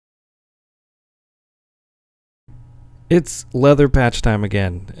It's leather patch time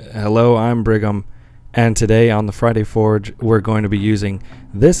again. Hello, I'm Brigham, and today on the Friday Forge we're going to be using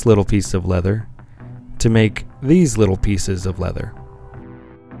this little piece of leather to make these little pieces of leather.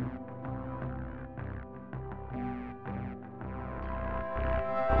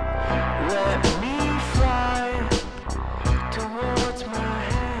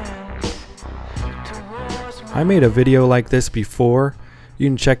 I made a video like this before. You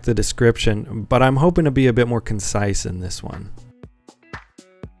can check the description, but I'm hoping to be a bit more concise in this one.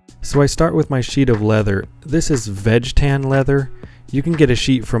 So I start with my sheet of leather. This is veg tan leather. You can get a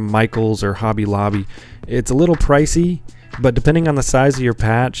sheet from Michael's or Hobby Lobby. It's a little pricey, but depending on the size of your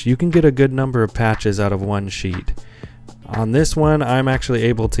patch, you can get a good number of patches out of one sheet. On this one, I'm actually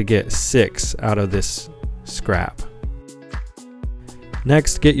able to get 6 out of this scrap.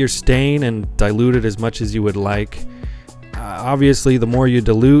 Next, get your stain and dilute it as much as you would like. Obviously, the more you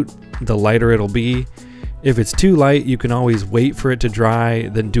dilute, the lighter it'll be. If it's too light, you can always wait for it to dry,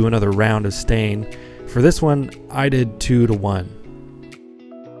 then do another round of stain. For this one, I did 2 to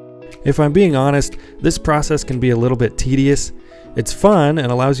 1. If I'm being honest, this process can be a little bit tedious. It's fun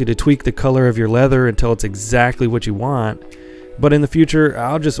and allows you to tweak the color of your leather until it's exactly what you want. But in the future,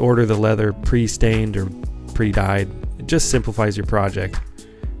 I'll just order the leather pre-stained or pre-dyed. It just simplifies your project.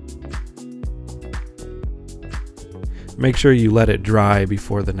 Make sure you let it dry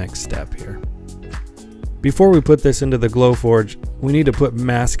before the next step here. Before we put this into the Glowforge, we need to put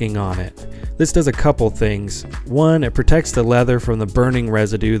masking on it. This does a couple things. One, it protects the leather from the burning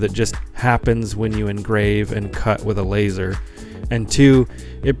residue that just happens when you engrave and cut with a laser. And 2,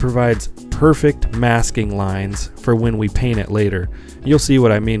 it provides perfect masking lines for when we paint it later. You'll see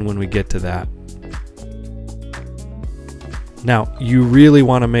what I mean when we get to that. Now, you really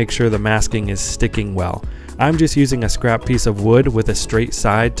want to make sure the masking is sticking well. I'm just using a scrap piece of wood with a straight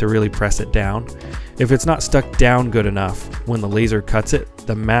side to really press it down. If it's not stuck down good enough, when the laser cuts it,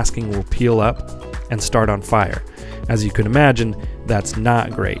 the masking will peel up and start on fire. As you can imagine, that's not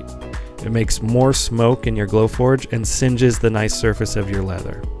great. It makes more smoke in your Glowforge and singes the nice surface of your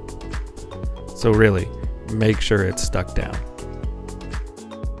leather. So really, make sure it's stuck down.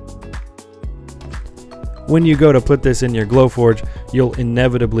 When you go to put this in your Glowforge, you'll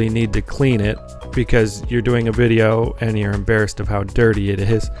inevitably need to clean it because you're doing a video and you're embarrassed of how dirty it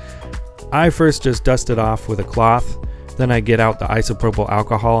is. I first just dust it off with a cloth, then I get out the isopropyl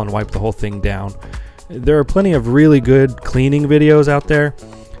alcohol and wipe the whole thing down. There are plenty of really good cleaning videos out there,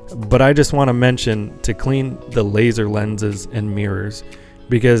 but I just want to mention to clean the laser lenses and mirrors,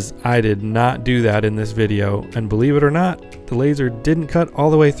 because I did not do that in this video, and believe it or not, the laser didn't cut all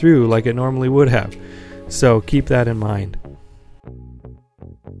the way through like it normally would have. So keep that in mind.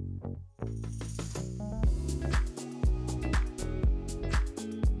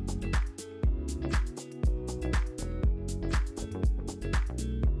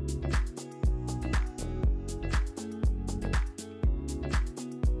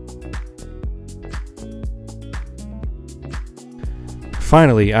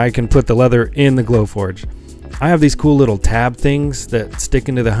 Finally, I can put the leather in the Glowforge. I have these cool little tab things that stick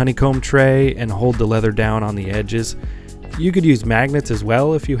into the honeycomb tray and hold the leather down on the edges. You could use magnets as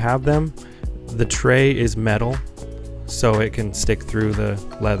well if you have them. The tray is metal, so it can stick through the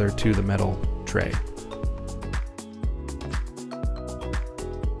leather to the metal tray.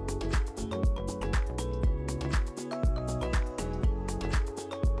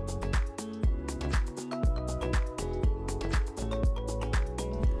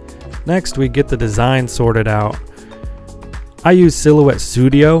 Next, we get the design sorted out. I use Silhouette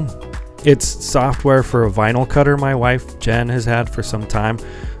Studio. It's software for a vinyl cutter my wife Jen has had for some time,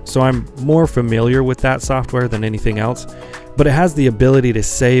 so I'm more familiar with that software than anything else, but it has the ability to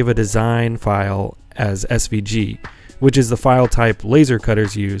save a design file as SVG, which is the file type laser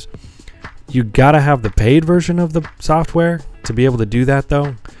cutters use. You gotta have the paid version of the software to be able to do that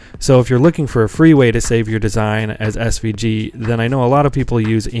though. So if you're looking for a free way to save your design as SVG, then I know a lot of people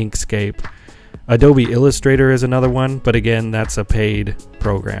use Inkscape. Adobe Illustrator is another one, but again, that's a paid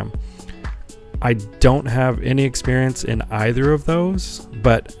program. I don't have any experience in either of those,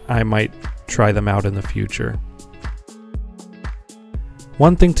 but I might try them out in the future.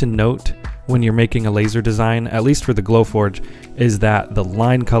 One thing to note when you're making a laser design, at least for the Glowforge, is that the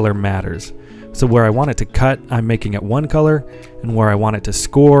line color matters. So where I want it to cut, I'm making it one color, and where I want it to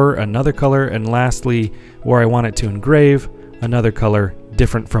score, another color, and lastly, where I want it to engrave, another color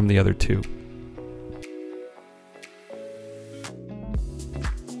different from the other two.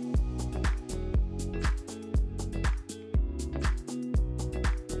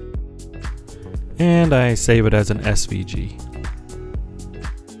 And I save it as an SVG.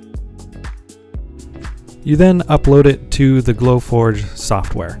 You then upload it to the Glowforge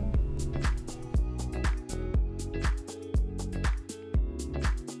software.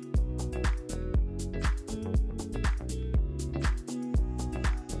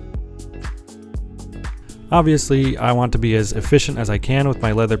 Obviously, I want to be as efficient as I can with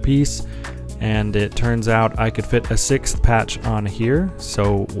my leather piece, and it turns out I could fit a 6th patch on here,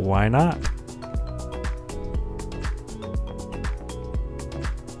 so why not?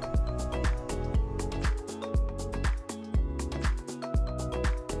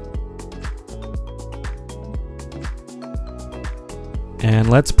 And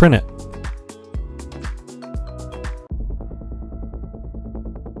let's print it.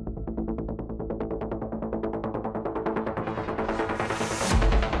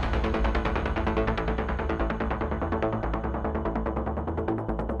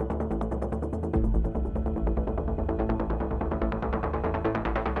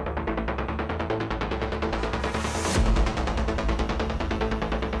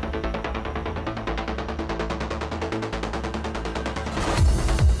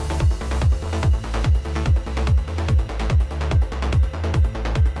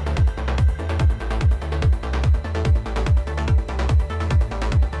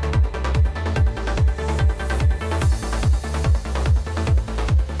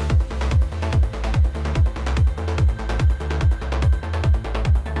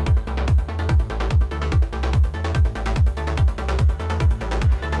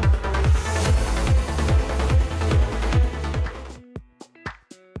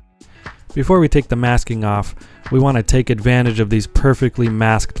 Before we take the masking off, we want to take advantage of these perfectly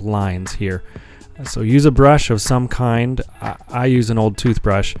masked lines here. So use a brush of some kind, I use an old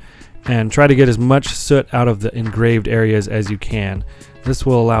toothbrush, and try to get as much soot out of the engraved areas as you can. This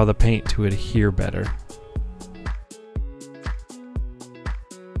will allow the paint to adhere better.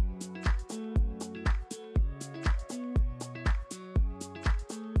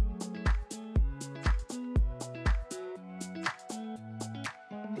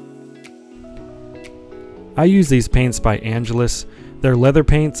 I use these paints by Angelus. They're leather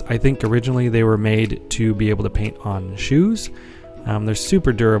paints. I think originally they were made to be able to paint on shoes. They're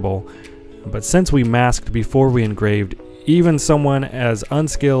super durable, but since we masked before we engraved, even someone as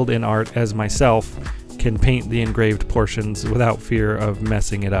unskilled in art as myself can paint the engraved portions without fear of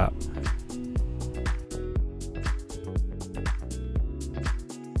messing it up.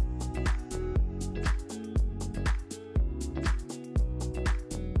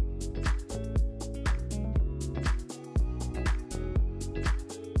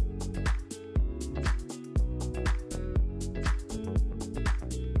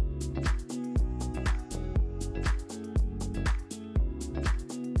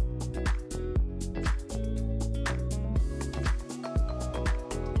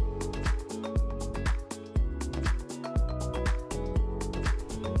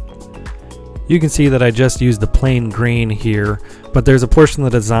 You can see that I just used the plain green here, but there's a portion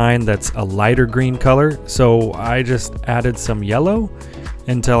of the design that's a lighter green color, so I just added some yellow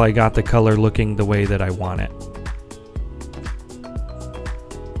until I got the color looking the way that I want it.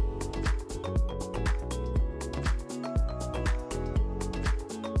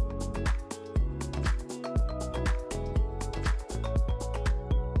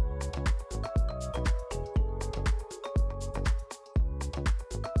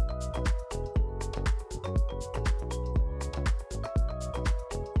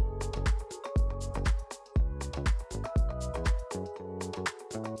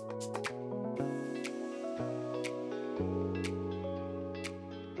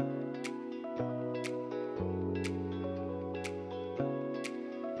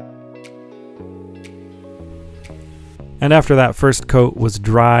 And after that first coat was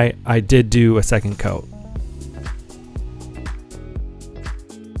dry, I did do a second coat.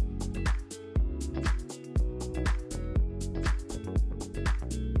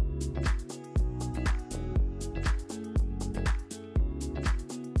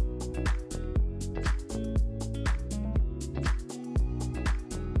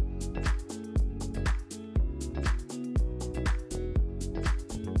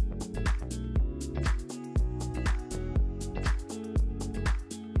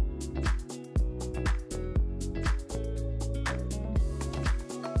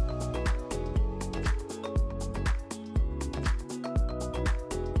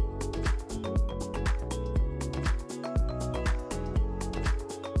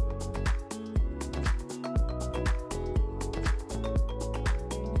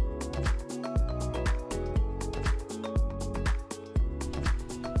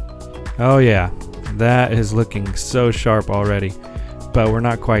 Oh yeah, that is looking so sharp already, but we're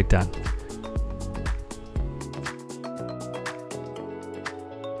not quite done.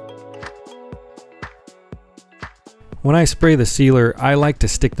 When I spray the sealer, I like to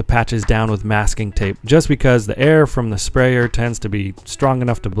stick the patches down with masking tape just because the air from the sprayer tends to be strong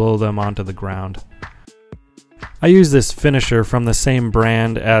enough to blow them onto the ground. I use this finisher from the same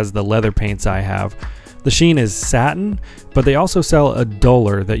brand as the leather paints I have. The sheen is satin, but they also sell a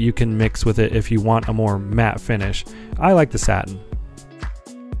duller that you can mix with it if you want a more matte finish. I like the satin.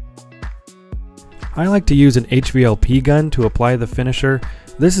 I like to use an HVLP gun to apply the finisher.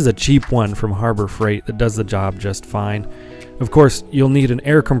 This is a cheap one from Harbor Freight that does the job just fine. Of course, you'll need an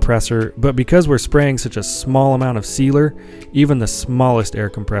air compressor, but because we're spraying such a small amount of sealer, even the smallest air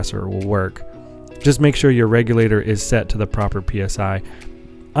compressor will work. Just make sure your regulator is set to the proper PSI.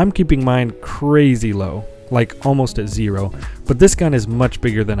 I'm keeping mine crazy low, like almost at 0, but this gun is much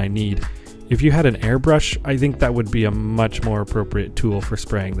bigger than I need. If you had an airbrush, I think that would be a much more appropriate tool for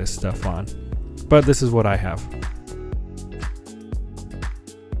spraying this stuff on. But this is what I have.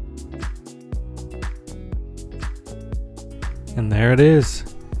 And there it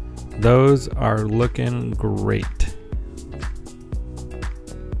is. Those are looking great.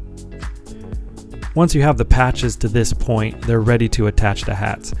 Once you have the patches to this point, they're ready to attach to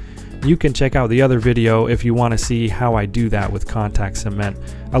hats. You can check out the other video if you want to see how I do that with contact cement.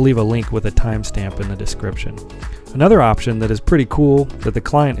 I'll leave a link with a timestamp in the description. Another option that is pretty cool that the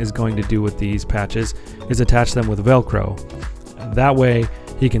client is going to do with these patches is attach them with Velcro. That way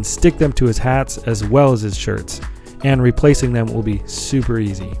he can stick them to his hats as well as his shirts, and replacing them will be super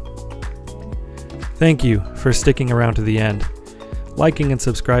easy. Thank you for sticking around to the end. Liking and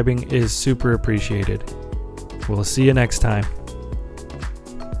subscribing is super appreciated. We'll see you next time.